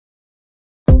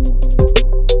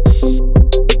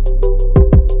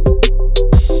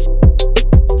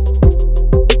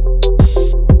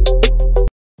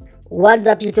What's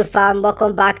up, YouTube fam?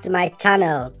 Welcome back to my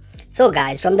channel. So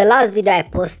guys, from the last video I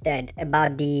posted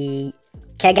about the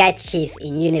Kegite chief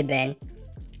in Uniben,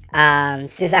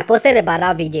 since I posted about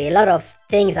that video, a lot of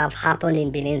things have happened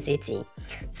in Benin City.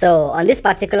 So on this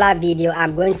particular video,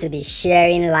 I'm going to be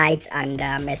sharing light and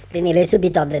explaining a little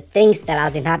bit of the things that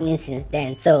has been happening since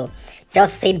then. So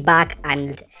just sit back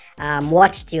and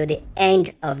watch till the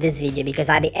end of this video, because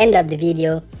at the end of the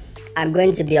video I'm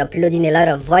going to be uploading a lot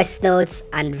of voice notes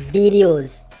and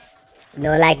videos,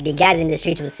 like the guys in the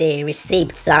street will say,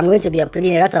 receipts. So I'm going to be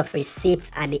uploading a lot of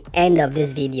receipts at the end of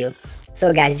this video.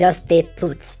 So guys, just stay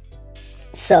put.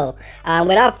 So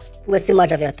without wasting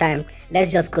much of your time, let's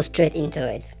just go straight into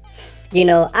it.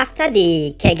 After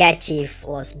the Kegite chief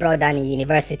was brought down in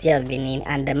University of Benin,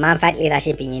 and the Maphite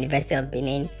leadership in University of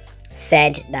Benin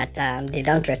said that they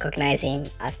don't recognize him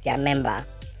as their member.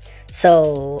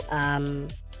 So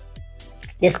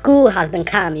the school has been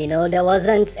calm, there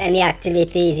wasn't any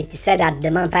activities. It said that the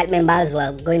Maphite members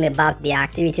were going about their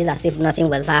activities as if nothing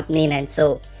was happening. And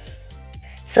so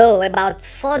about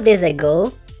 4 days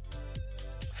ago,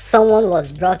 someone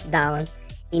was brought down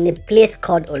in a place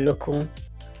called Oloku.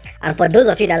 And for those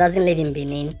of you that doesn't live in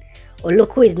Benin,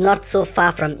 Oloku is not so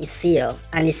far from Isio,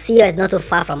 and Isio is not so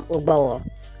far from Ogbowo.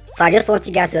 So I just want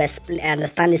you guys to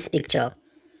understand this picture.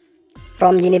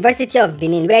 From the University of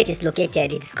Benin, where it is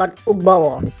located, it is called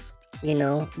Ogbowo.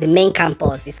 The main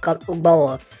campus is called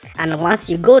Ogbowo. And once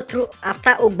you go through,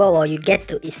 after Ogbowo, you get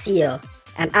to Isio.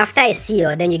 And after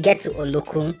Isio, then you get to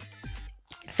Oloku.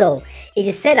 So it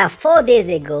is said that 4 days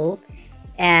ago,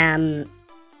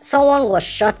 someone was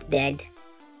shot dead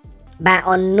by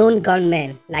unknown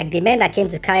gunmen. Like the men that came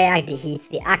to carry out the hits,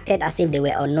 they acted as if they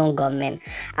were unknown gunmen.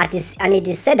 And it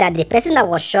is said that the person that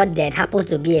was shot dead happened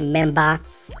to be a member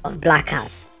of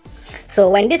Blackaxe. So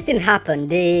when this thing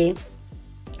happened,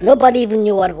 nobody even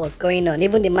knew what was going on.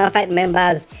 Even the Maphite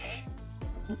members,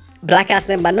 Blackaxe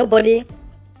member, nobody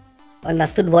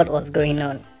understood what was going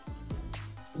on.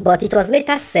 But it was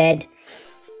later said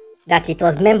that it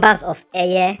was members of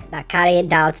Eye that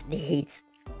carried out the hits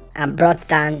and brought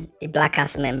down the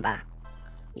Blackaxe member.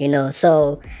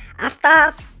 So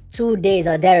after 2 days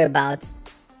or thereabouts,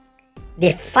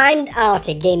 they find out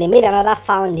again, they made another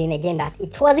founding again, that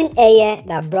it wasn't Eye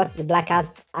that brought the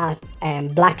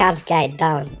Blackaxe guy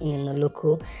down in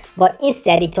Noloku, but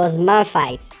instead it was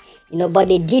Maphite. But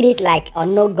they did it like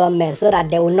unknown government so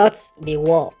that there will not be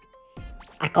war,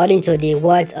 according to the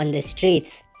words on the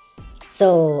streets.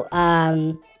 So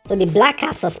so the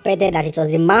Blackaxe suspected that it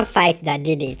was the Maphite that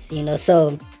did it.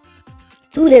 So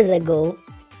 2 days ago,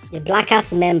 the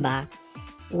Blackaxe member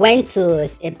went to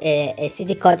a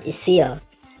city called Isio.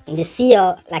 In the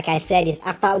Isio, like I said, is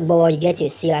after Ogbowo you get to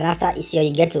Isio, and after Isio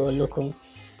you get to Oloku.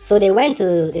 So they went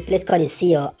to a place called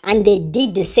Isio, and they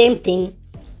did the same thing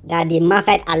that the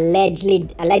Maphite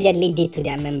allegedly did to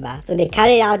their member. So they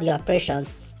carried out the operation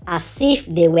as if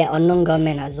they were unknown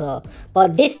gunmen as well.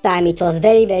 But this time it was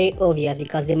very, very obvious,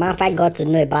 because the Maphite got to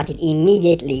know about it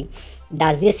immediately,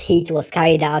 that this hit was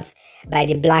carried out by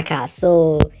the Blackaxe.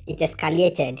 So it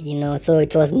escalated, so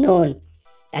it was known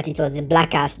that it was the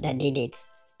Blackaxe that did it.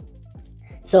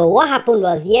 So what happened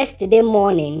was, yesterday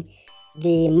morning,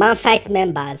 the Maphite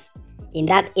members in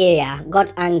that area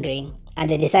got angry and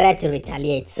they decided to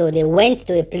retaliate. So they went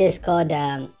to a place called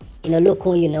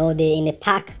Oloku, they in a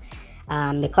park,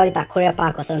 they call it Akure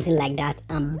Park or something like that,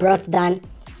 and brought down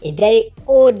a very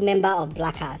old member of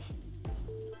Blackaxe.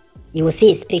 You will see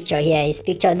his picture here.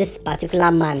 This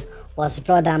particular man was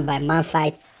brought down by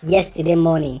Maphite yesterday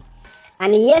morning.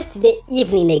 And yesterday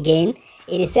evening again,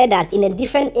 it is said that in a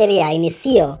different area in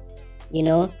Isio,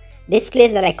 this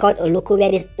place that I called Oloku,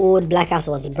 where this old Blackaxe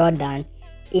was brought down,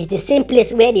 is the same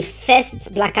place where the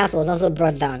first Blackaxe was also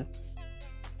brought down.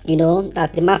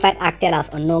 That the Maphite acted as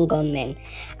unknown gunmen,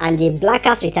 and the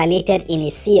Blackaxe retaliated in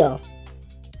Isio,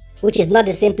 which is not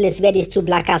the same place where these two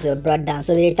Blackaxe were brought down.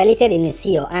 So they retaliated in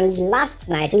Isio, and last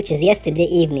night, which is yesterday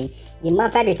evening, the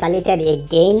Maphite retaliated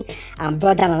again and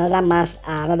brought down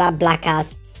another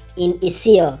Blackaxe in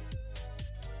Isio,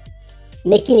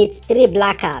 making it 3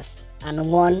 Blackaxe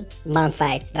and 1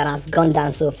 Maphite that has gone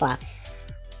down so far.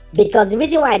 Because the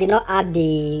reason why I did not add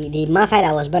the Maphite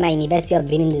that was born at University of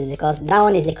Benin is because that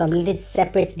one is a completely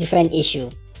separate, different issue.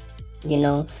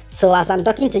 So as I'm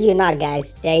talking to you now,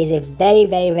 guys, there is a very,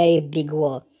 very, very big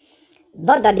war.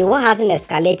 Not that the war hasn't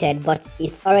escalated, but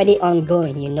it's already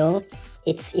ongoing.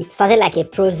 It started like a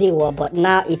prosy war, but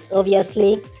now it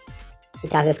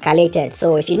has escalated.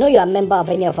 So if you're a member of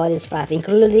any of all these frats,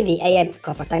 including the AM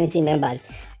confraternity members,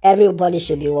 everybody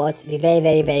should be very,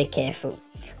 very, very careful.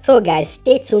 So guys,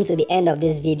 stay tuned to the end of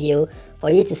this video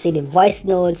for you to see the voice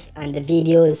notes and the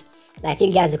videos like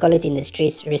you guys call it in the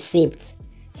streets, receipts.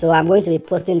 So I'm going to be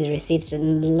posting the receipts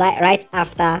right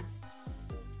after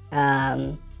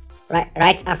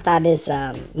right after this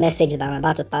message that I'm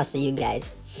about to pass to you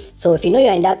guys. So if you know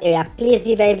you're in that area, please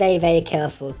be very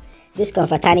careful. This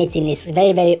confraternity is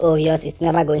very obvious. It's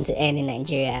never going to end in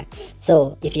Nigeria.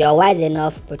 So if you're wise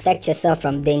enough, protect yourself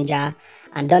from danger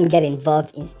and don't get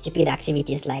involved in stupid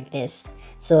activities like this.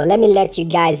 So let me let you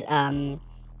guys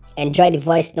enjoy the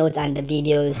voice notes and the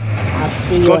videos. I'll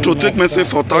see you. Control take message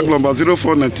for tag number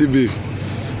 049TB.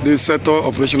 The sector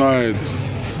operational head.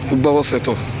 Ugbawo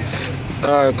sector.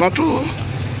 Control.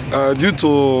 Due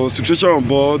to situation on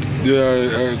board,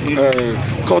 the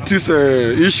Curtis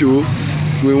issue,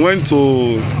 we went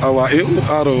to our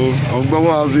AORO of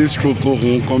Ugbawo stroke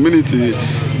community.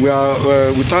 We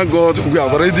thank God we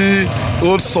have already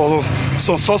hold some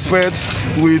suspects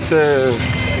with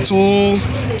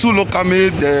two local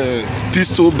made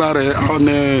pistol barrel and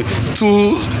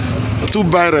two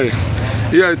barrel.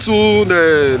 Yeah, two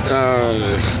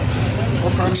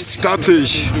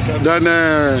cartridge. Then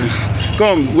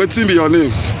come, waiting be your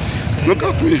name. Look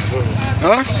at me.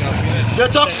 Huh?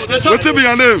 Waiting be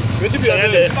your name.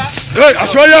 Hey,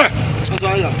 Ashwaya.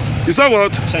 Is that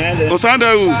what? Osande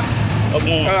who?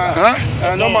 Huh?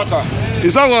 No matter.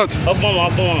 Is that what?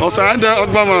 Osande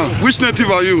Ogbama. Which native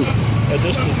are you?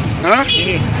 Huh?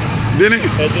 Benin.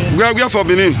 Where for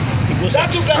Benin?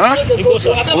 Huh?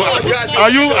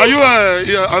 Are you an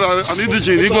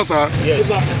indigenous Igosa? Yes.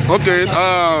 Okay.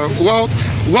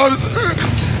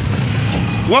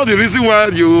 What the reason why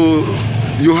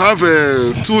you have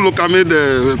two local made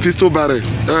pistol barrel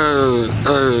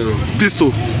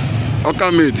pistol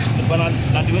local made?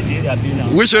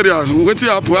 Which area? Which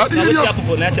area?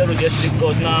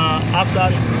 After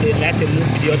the night move,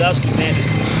 the others could manage this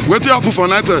thing. What happened for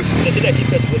night? They say they keep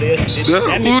us for the yesterday.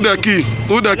 Who the key?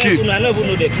 Who the key? I never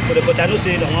know the key for the, but I know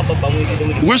say the one papa will.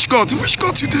 Which court? Which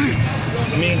court you did?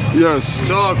 Me. Yes.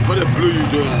 Dog for the blue you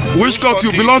do. Which court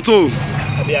you belong to?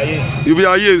 You be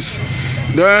a yes.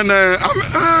 Then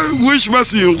which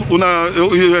person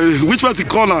which person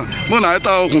call her? When I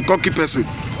thought cocky person.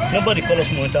 Nobody call us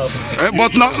Montal.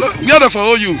 But now we are there for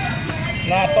all you.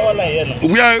 Nah, power line here now.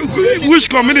 We are which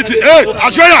community? Hey,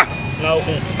 Ajaya. Now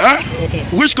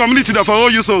which community that for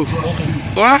all you so?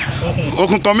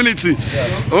 Okay, community.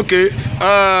 Yeah. Okay.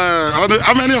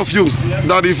 How many of you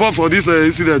that involved for this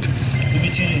incident?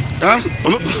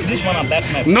 This one I'm back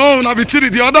my. No, na Bitiri.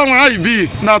 The other one I be.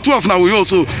 Now 12 now we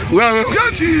also. We are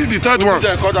the third one.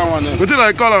 What did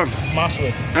I call her?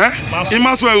 Maswell. In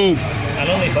Maswell who? I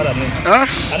don't know if I mean.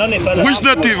 I don't know if I. Which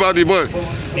native are the boy?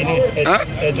 Benin.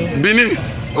 Benin.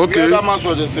 Okay. Where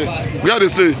Maswell they say? Where they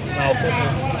stay?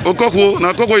 Okoko.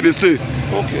 Na Okoko they stay.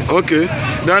 Okay. Okay.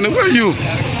 Then where you?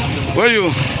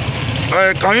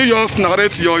 Can you just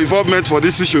narrate your involvement for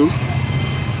this issue?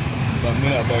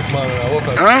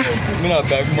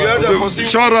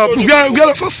 Shut up. We are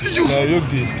the first you.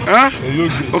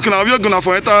 Okay, now we are gonna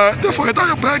for enter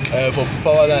your bag. For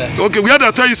power line. Okay, where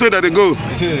they tell you say that they go?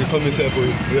 They say they come inside for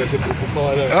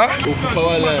power line.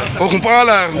 Power line. Okay, power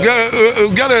line.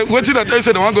 What did they tell you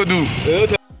say they want to do?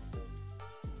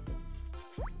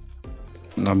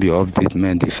 Not be update,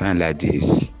 man. They find like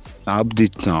this. Now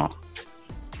update now.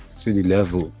 See the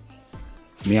level.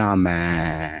 Me and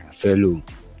my fellow.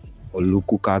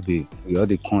 Oluku Kabe, we all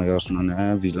the cons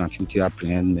on vigilante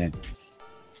apprehend men.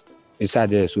 Inside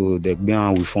there, so they be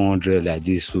on with 400 like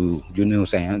this. So you know,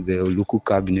 saying the Oluku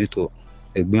cabinet,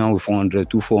 they be on with 400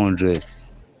 to 400.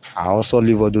 I also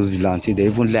leave all those vigilantes. They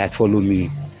even like follow me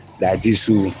like this.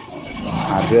 So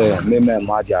I there, me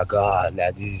Madiaga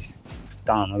like this.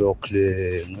 Town no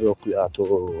clear at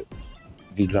all.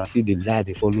 Vigilante they lie,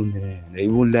 they follow me. They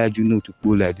even lie, you know, to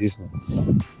pull like this.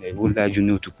 They won't like you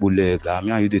know to pull legs. I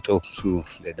mean, you they talk so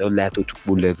they don't like to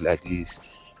pull legs like this.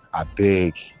 I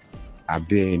beg,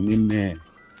 me man,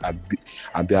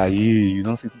 I beg you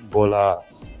don't see baller.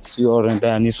 See or render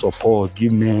any support,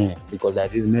 give me because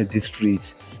like this man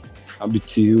district. I be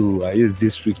tell you, I use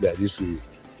district like this.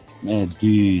 Man,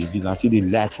 until they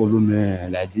like follow me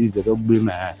like this, they don't bring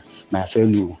my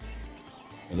fellow.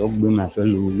 They don't bring my fellow.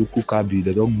 Look who can be.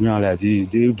 They don't bring like this.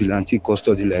 They vigilante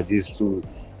custody like this too.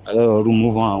 I don't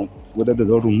remove on whether they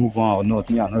don't remove on or not.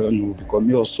 Me, I don't know because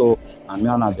me also and me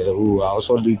and the who I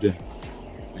also leave them.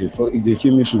 They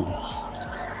feel me too.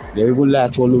 They even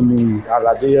like follow me. I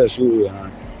like they so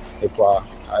if I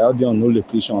have them on no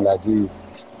location like this.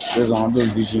 There's on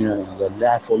those vision. They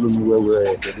like follow me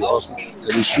where they also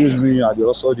they choose me and they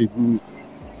also they go.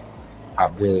 I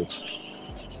beg.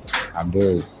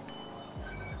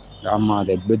 That man,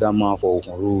 they beat that man for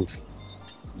open road.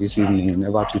 this evening,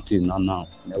 never to take now.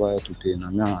 Never to take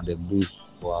now. Me and the blue,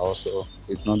 but also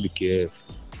it's not be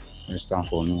careful. It's time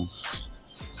for me.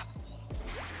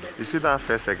 You see that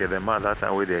first second, the man that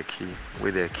time with their key,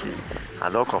 I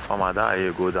don't confirm that I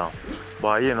go down.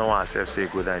 But you know, accept say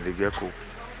go down, they get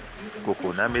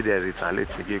cocoa. Now me they retaliate,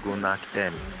 they go knock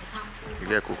them. You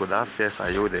get cocoa that first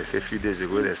I they say a few days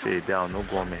ago, they say they are no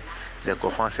government. They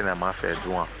confirm say na Maphite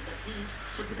do one.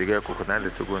 They get cocoa now they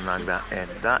to go knock that M.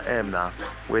 That M now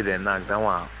where they knock that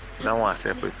one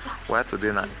separate. Why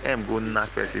today na M go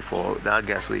knock person for that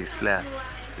guys where is slayer.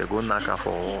 They go knock her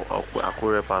for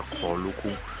Akure Park for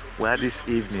Luku. Where this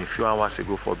evening, few hours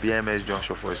ago for BMS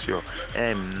Junction for sure,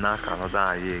 knock another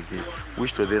aye again.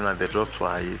 Which today now they drop to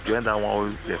aye. During that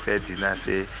one, they first deny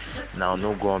say now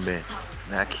no government,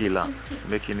 na killer,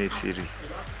 making it theory.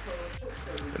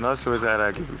 You know so that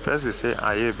I give. Person say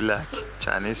aye black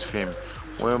Chinese film.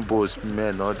 When both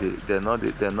men they're not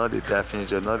the definition,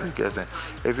 they're not the guessing.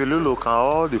 If you look at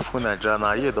all the phone Nigeria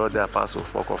now, you don't dare pass so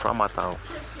fuck off from matter.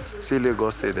 See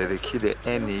Lagos State that they kill the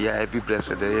any year every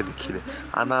blessed they kill it.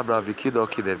 Anambra we kill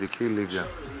they kill Libya.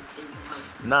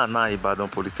 Now Ibadan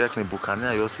Polytechnic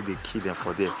Buccaneer you see they kill them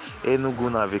for there. Enugu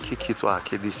na we kill to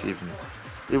arcade this evening.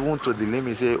 Even to the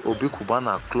limit say Obi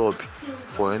Kubana club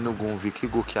for Enugu we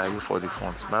go carry for the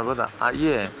front. My brother,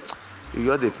 yeah.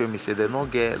 You they pay me say they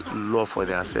don't get love for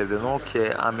themselves, they don't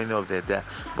care how many of them there,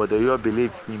 but they all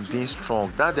believe in being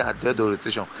strong. That they are dead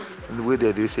orientation. In the way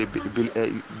that they say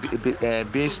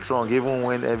being strong even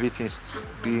when everything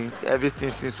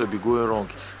seems to be going wrong.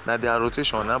 Now their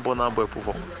rotation, number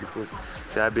performance because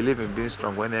say I believe in being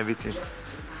strong when everything's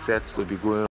set to be going wrong.